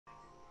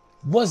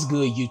What's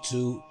good,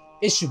 YouTube?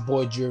 It's your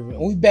boy Driven,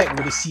 and we back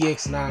with the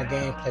CX9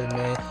 gameplay,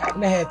 man.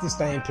 And I had this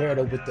thing paired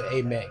up with the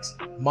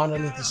AMAX,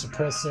 monolithic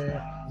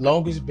suppressor,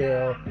 longest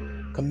barrel,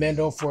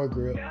 commando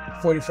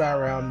foregrip, 45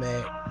 round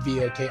mag,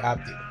 VLK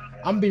optic.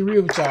 I'm gonna be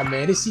real with y'all,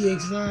 man. This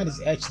CX9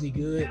 is actually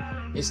good.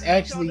 It's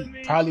actually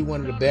probably one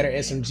of the better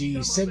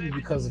SMGs simply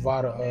because of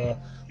all the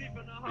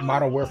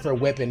Modern Warfare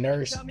weapon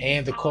nerfs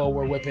and the Cold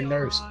War weapon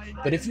nerfs.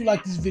 But if you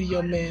like this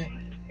video,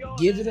 man,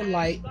 give it a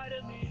like,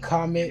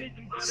 comment,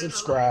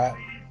 subscribe,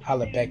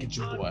 holla back at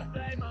your boy.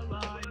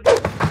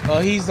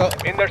 He's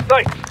in their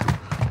sight.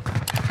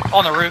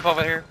 On the roof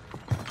over here.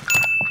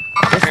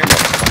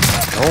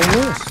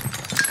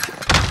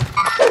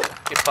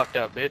 Get fucked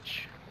up,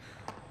 bitch.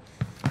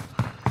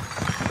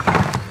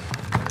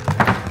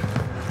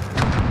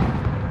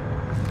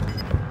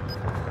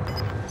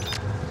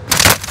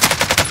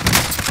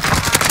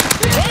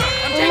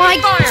 Oh my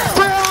god!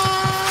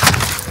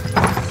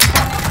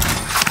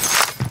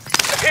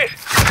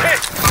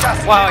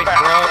 Wow, he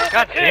broke.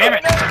 God damn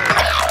it.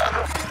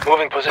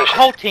 Moving position.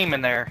 Whole team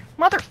in there.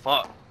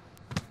 Motherfuck.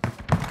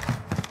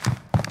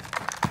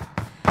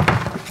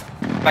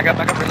 Back up,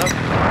 reload.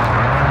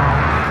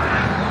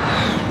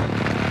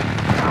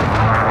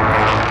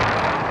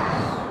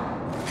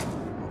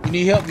 You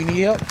need help? You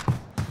need help?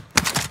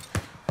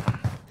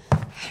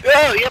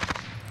 Oh, yep.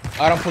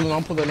 Alright, I'm pulling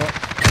up.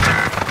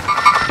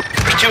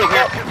 There's two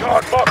here.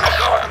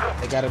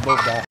 They got it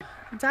both die.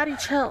 Daddy,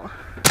 chill.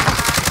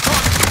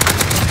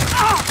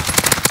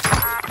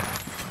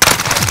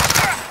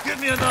 Give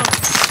me another.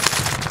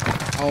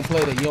 I don't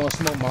play that. You don't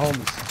smoke my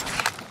homies.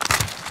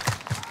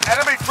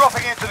 Enemy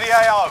dropping into the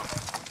AO.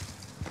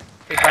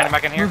 He's running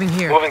back in here. Moving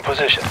here. Moving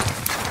position.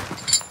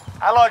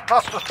 Allied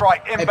cluster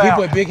strike Hey, inbound.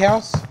 people at Big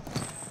House.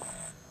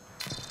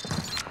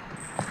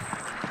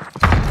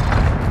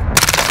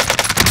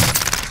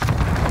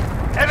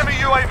 Enemy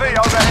UAV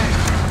overhead.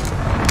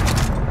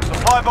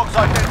 Supply box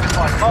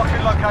identified.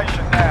 Marking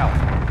location now.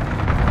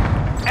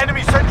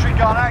 Enemy sentry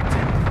gun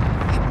active.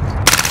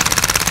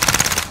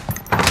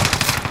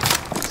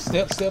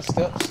 Steps. I'm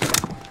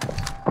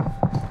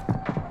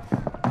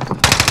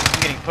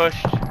getting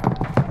pushed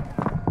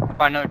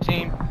by another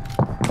team.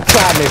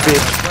 Try me,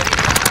 bitch.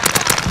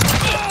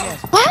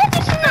 Why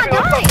did you not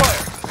die?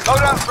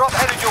 Loadout drop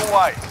headed your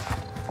way.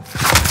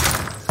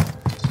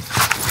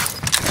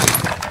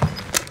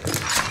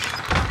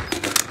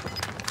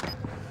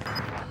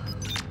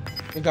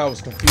 I think I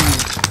was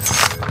confused.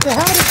 The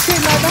hell did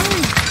shit not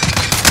dying?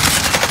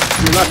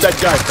 You're not that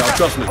guy, pal.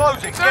 Trust me.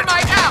 Closing. Get to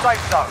the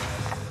safe zone.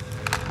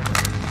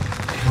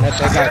 That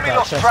guy Enemy thought,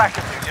 lost trust track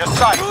of you. You're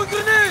safe.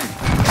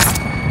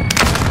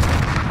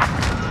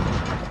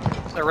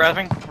 They're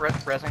rezzing.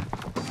 Rezzing.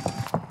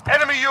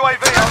 Enemy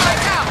UAV overhead.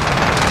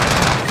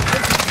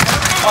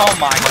 Oh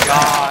my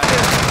god.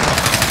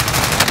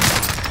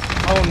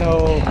 Oh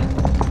no.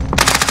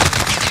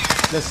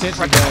 The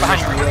sentry gun.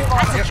 Behind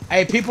you.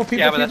 Hey, people.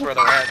 Yeah, but that's where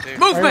they're at, too.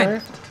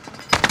 Movement.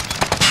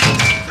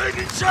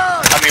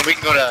 I mean, we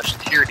can go to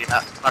security,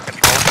 not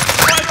control.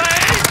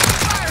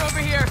 Fire over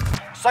here.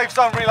 Safe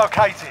zone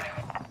relocated.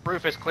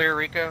 Roof is clear,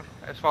 Rico,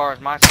 as far as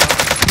my stuff.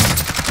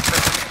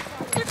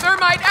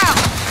 Thermite out!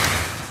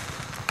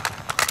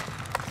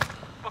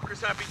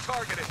 Fuckers have been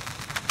targeted.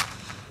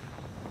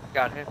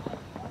 Got him.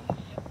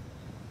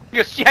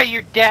 Yeah,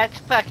 your dad's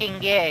fucking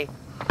gay.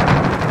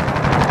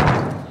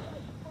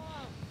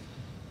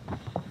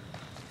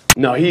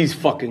 No, he's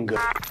fucking good.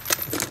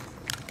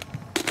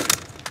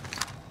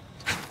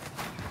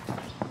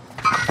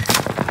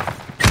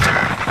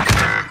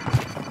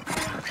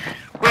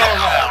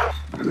 Well,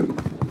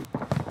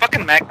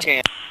 fucking Mac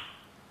 10.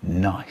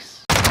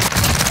 Nice.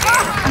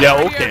 Yeah,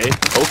 okay.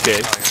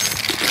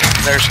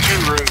 There's two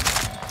roof.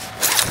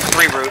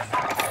 Three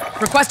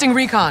roof. Requesting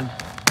recon.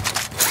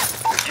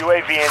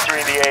 UAV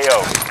entering the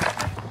AO.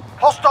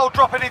 Hostile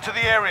dropping into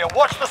the area.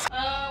 Watch the... What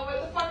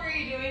the fuck are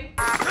you doing?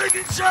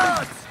 Taking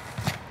shots!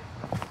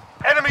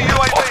 Enemy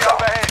UAV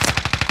overhead.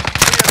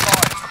 Be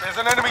advised, there's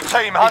an enemy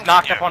team He's hunting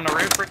knocked you. up on the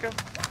roof, Rico.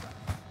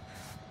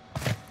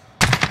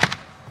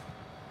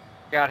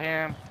 Got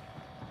him.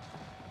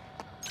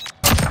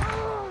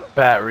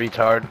 Fat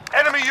retard.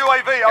 Enemy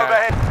UAV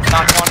overhead.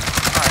 Knocked one.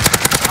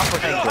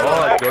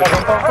 Alright.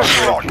 I'm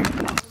pushing.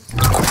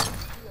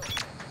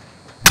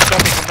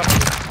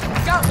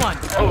 Got one.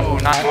 Oh,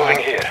 not Moving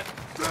here.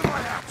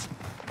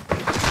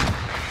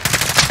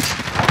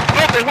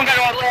 Oh, there's one guy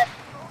on the left.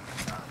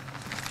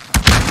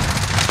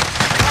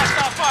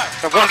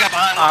 There's one guy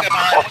behind.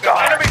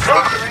 Enemy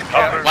soldier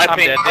incoming. Light I'm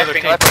ping, dead. light The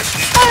ping, other light ping.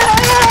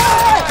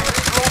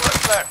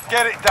 Left.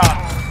 Get it done.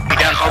 We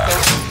down both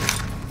those.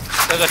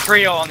 There's a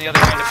trio on the other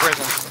end of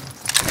prison.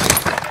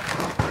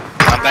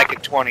 I'm back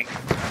at 20.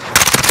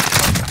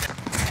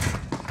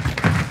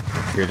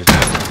 Here it is.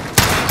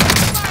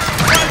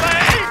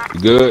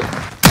 Good.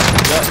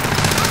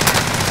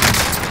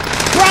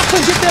 Rock,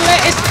 get that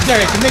leg. It's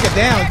there. The nigga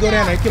down. Go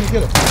down there. Kill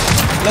him.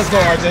 Let's go,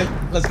 RJ.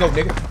 Let's go,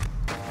 nigga.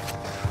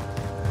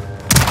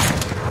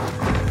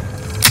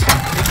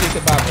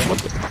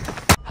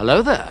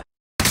 Hello there.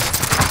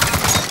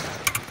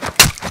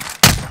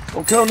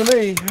 Don't come to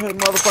me.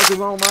 Motherfuckers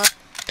on my.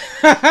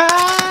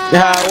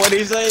 Yeah, What'd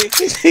he say?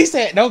 he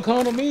said, "Don't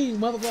come to me,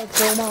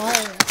 motherfucker, on my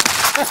ass."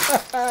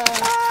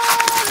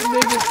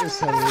 Niggas is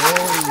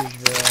hilarious,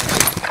 bro.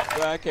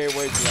 Bro, I can't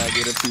wait till I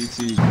get a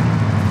PT.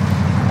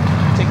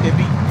 Take that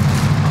beat.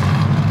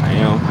 I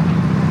am.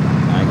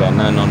 I ain't got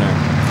nothing on there.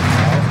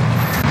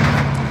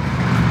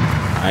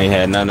 I ain't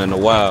had nothing in a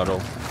while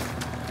though.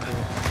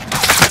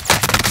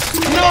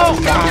 No!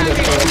 Behind us,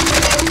 bro.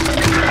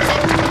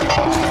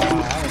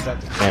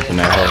 Camping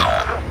that hole.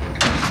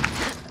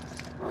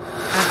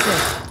 That's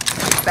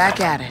it. Back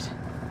at it.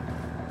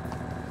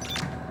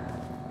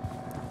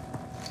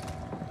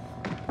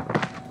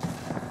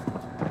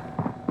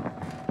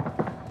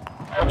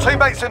 Your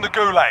teammates in the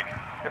gulag.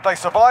 If they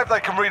survive, they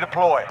can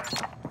redeploy.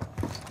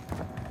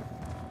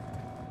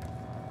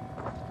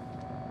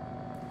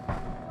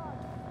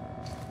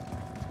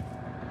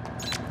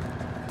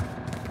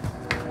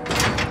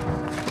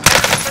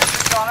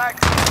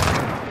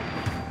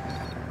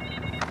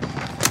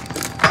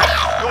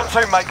 Your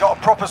teammate got a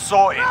proper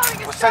sorting.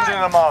 We're sending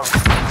them home.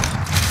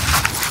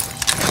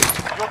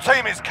 Your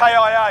team is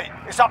KIA.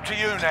 It's up to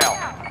you now.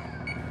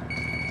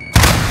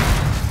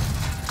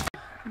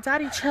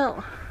 Daddy,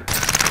 chill.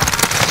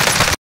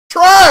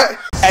 Sorry,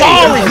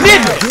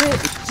 niggas!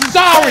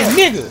 Sorry,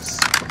 niggas!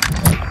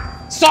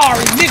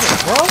 Sorry,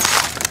 niggas, bro!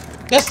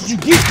 That's what you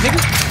get,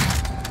 nigga!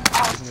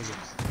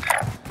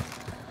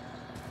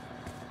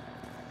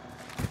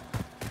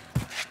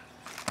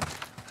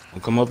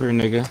 Well, come up here,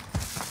 nigga.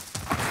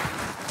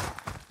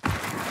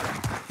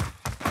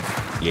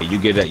 Yeah, you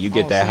get that. You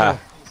get that high.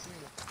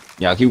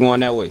 Y'all keep going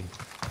that way.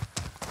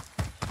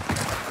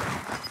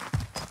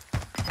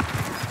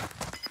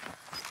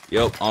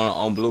 Yup,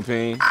 on blue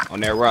pin,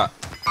 on that rock.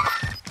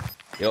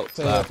 Yup,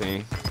 slide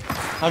pin.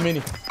 How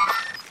many?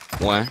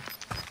 One.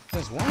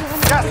 Just one?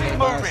 Gas is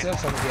moving. I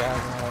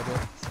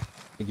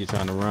think you're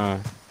trying to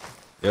run.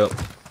 Yup.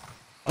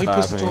 Oh, he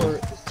pushed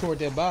toward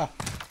that bar.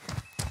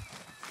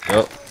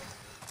 Yup.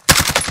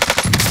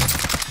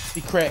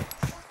 He cracked.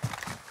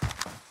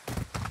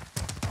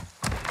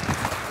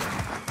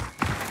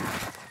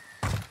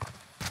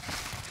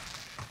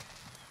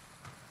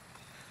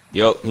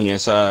 Yup, he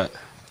inside.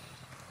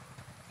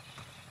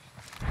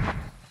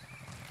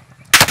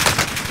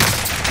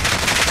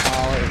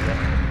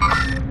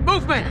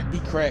 Movement! He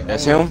cracked.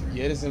 That's him?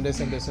 Yeah, that's him.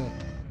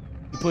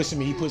 He pushing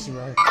me right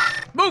here.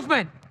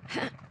 Movement!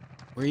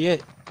 Where you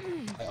at?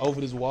 Like,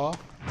 over this wall.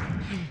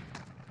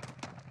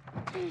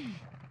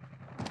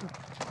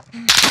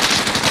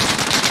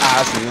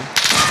 I see him.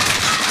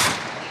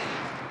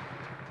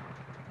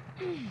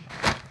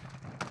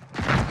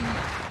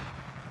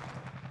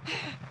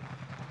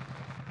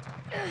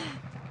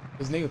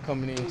 This nigga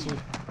coming in too.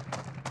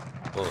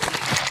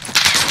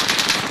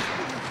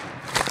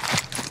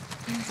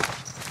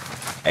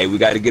 Hey, we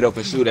got to get up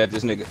and shoot at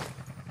this nigga.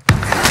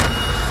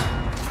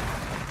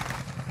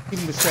 Keep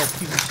him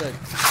distracted.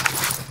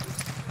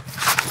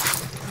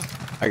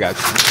 I got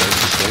you.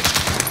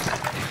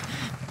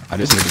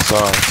 This nigga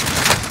sorry.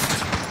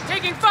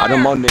 Taking fire!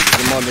 Them more niggas.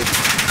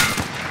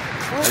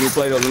 Let me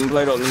play though.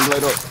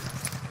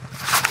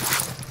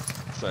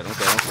 Straight, I'm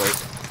straight.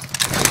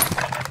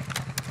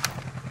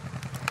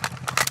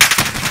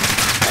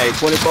 Hey,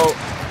 24.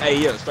 Hey,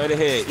 yeah, straight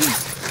ahead,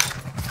 east.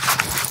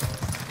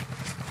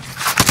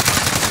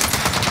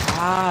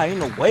 Ain't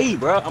no way,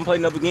 bro. I'm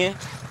playing up again.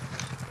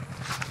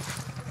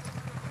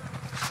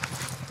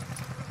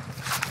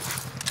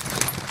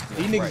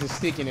 These niggas are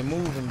sticking and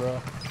moving,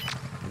 bro.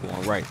 I'm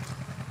going right.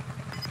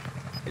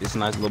 Hey, this is a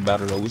nice little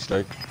battle though. We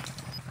straight.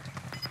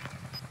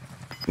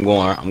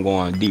 I'm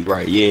going deep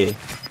right. Yeah.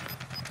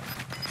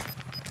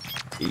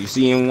 You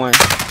see him one?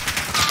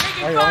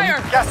 Taking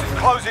fire! Gas is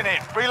closing in.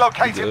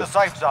 Relocating the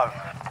safe zone.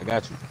 I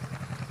got you.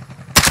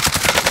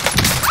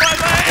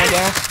 One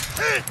down.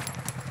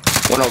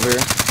 One over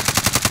here.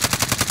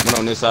 One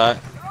on this side.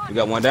 We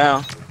got one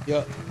down.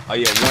 Yup. Oh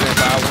yeah, one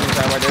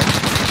inside right there.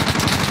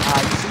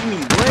 You see me,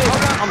 bro?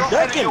 I'm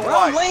ducking, bro.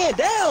 I'm laying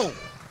down.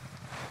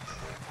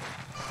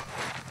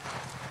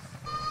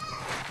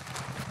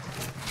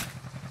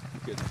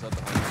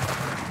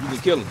 You can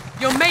kill him.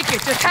 You'll make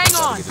it, just hang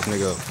on! Get this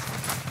nigga up.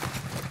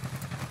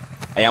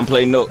 Hey, I'm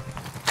playing up.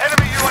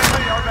 Enemy UAV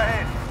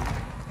overhead.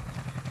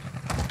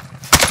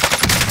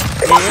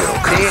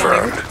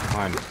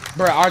 Fine.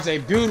 Bro,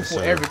 RJ, beautiful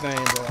everything,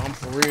 bro. I'm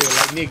for real,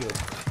 like nigga.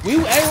 We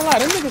ain't gonna lie,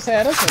 them niggas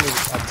had us in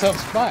a tough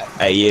spot.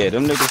 Hey, yeah,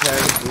 them niggas had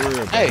it for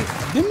real, bro. Hey,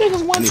 them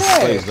niggas one Need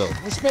tag. space, though.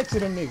 Respect to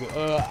them niggas.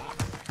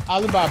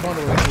 I'll buy a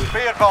bundle right quick. Be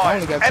I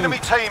advised, only got enemy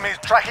team is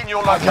tracking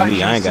your Me,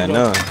 location. I ain't got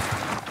none.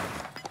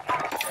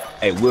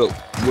 Hey, Will,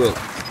 You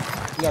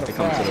gotta they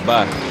come to the fry.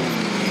 bottom.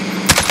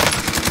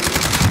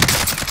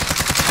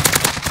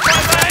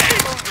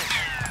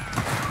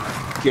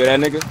 Kill that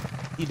nigga.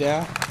 He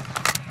down.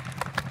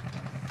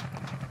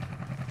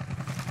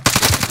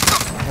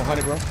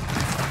 100, bro.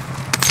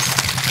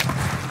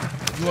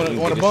 You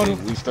want a bundle?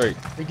 We straight.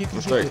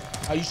 We straight.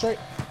 Are you straight?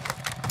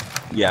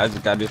 Yeah, I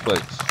just got this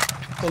place.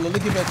 So let's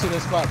get back to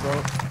that spot,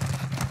 bro.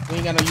 We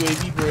ain't got no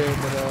UAV bread,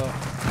 but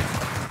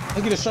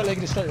Let's get it straight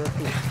real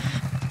quick.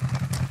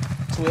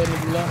 12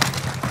 niggas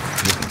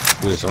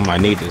left. Which I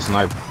might need this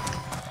sniper.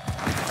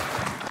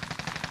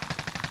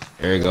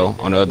 There you go,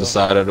 on the other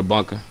side of the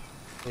bunker.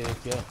 Yeah.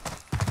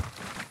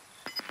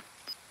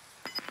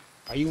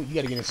 You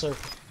gotta get in circle.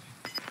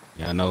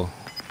 Yeah, I know.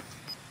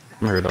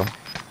 I'm here though.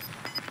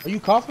 Are you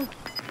coughing?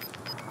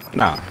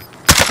 Nah.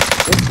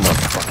 This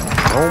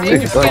motherfucker.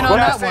 Take your skin on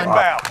that Gas one.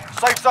 inbound.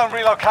 Safe zone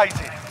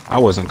relocated. I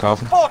wasn't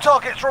coughing. 4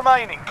 targets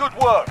remaining. Good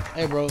work.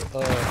 Hey, bro.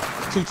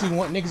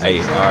 2-2-1 niggas. Hey,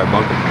 alright,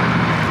 bunker.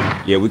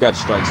 Yeah, we got the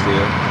strike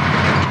still.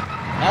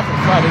 After the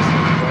fight, this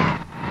nigga, bro.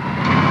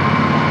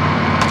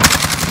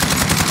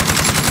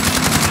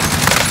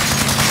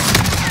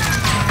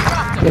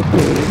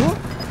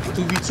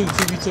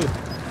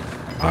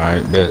 2v2.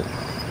 Alright, bet.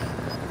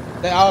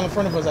 They all in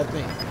front of us, I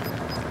think.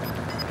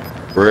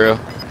 For real?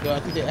 Yo, I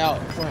think they out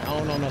in front. I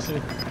don't know, not sure.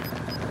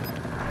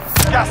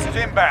 Gas is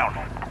inbound.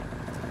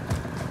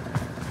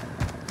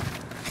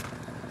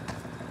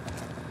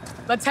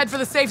 Let's head for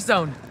the safe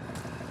zone.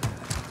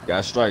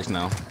 Got strikes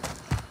now.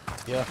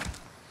 Yeah.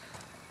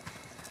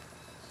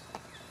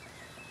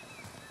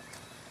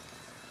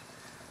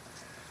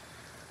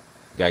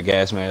 Got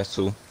gas mask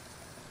too.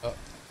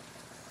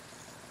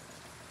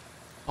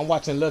 I'm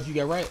watching left. You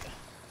got right.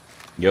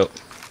 Yup.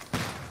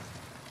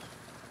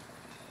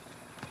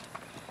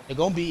 They're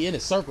gonna be in a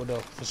circle though,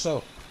 for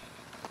sure.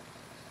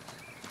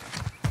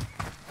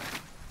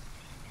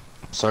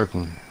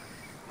 Circling.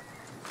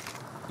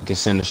 You can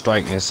send a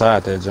strike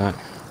inside that joint.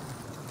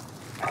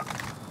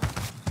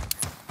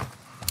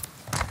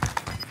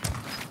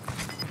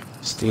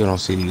 Still don't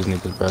see these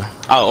niggas, bro.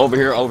 Oh, over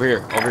here.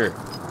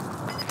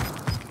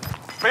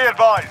 Be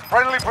advised.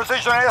 Friendly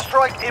precision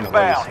airstrike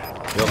inbound.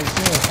 Yup.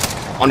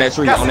 On that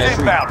tree, Gas on that is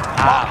tree. inbound.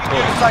 Marking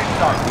new safe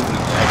zone.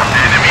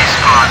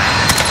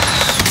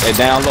 They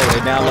down low, So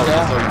you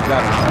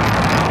got it.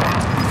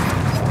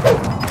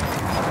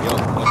 Yup,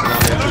 once it's on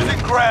that tree,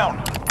 Losing ground.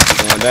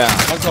 going down.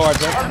 Let's go,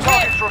 RJ. 1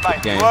 targets remain.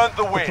 Game. You earned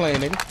the We're win.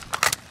 playing, nigga.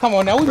 Come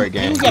on now, we Great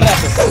game. got it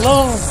out the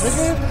slums,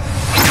 nigga.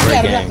 We Great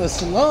got it out game. the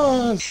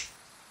slums.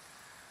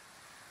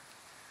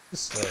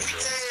 This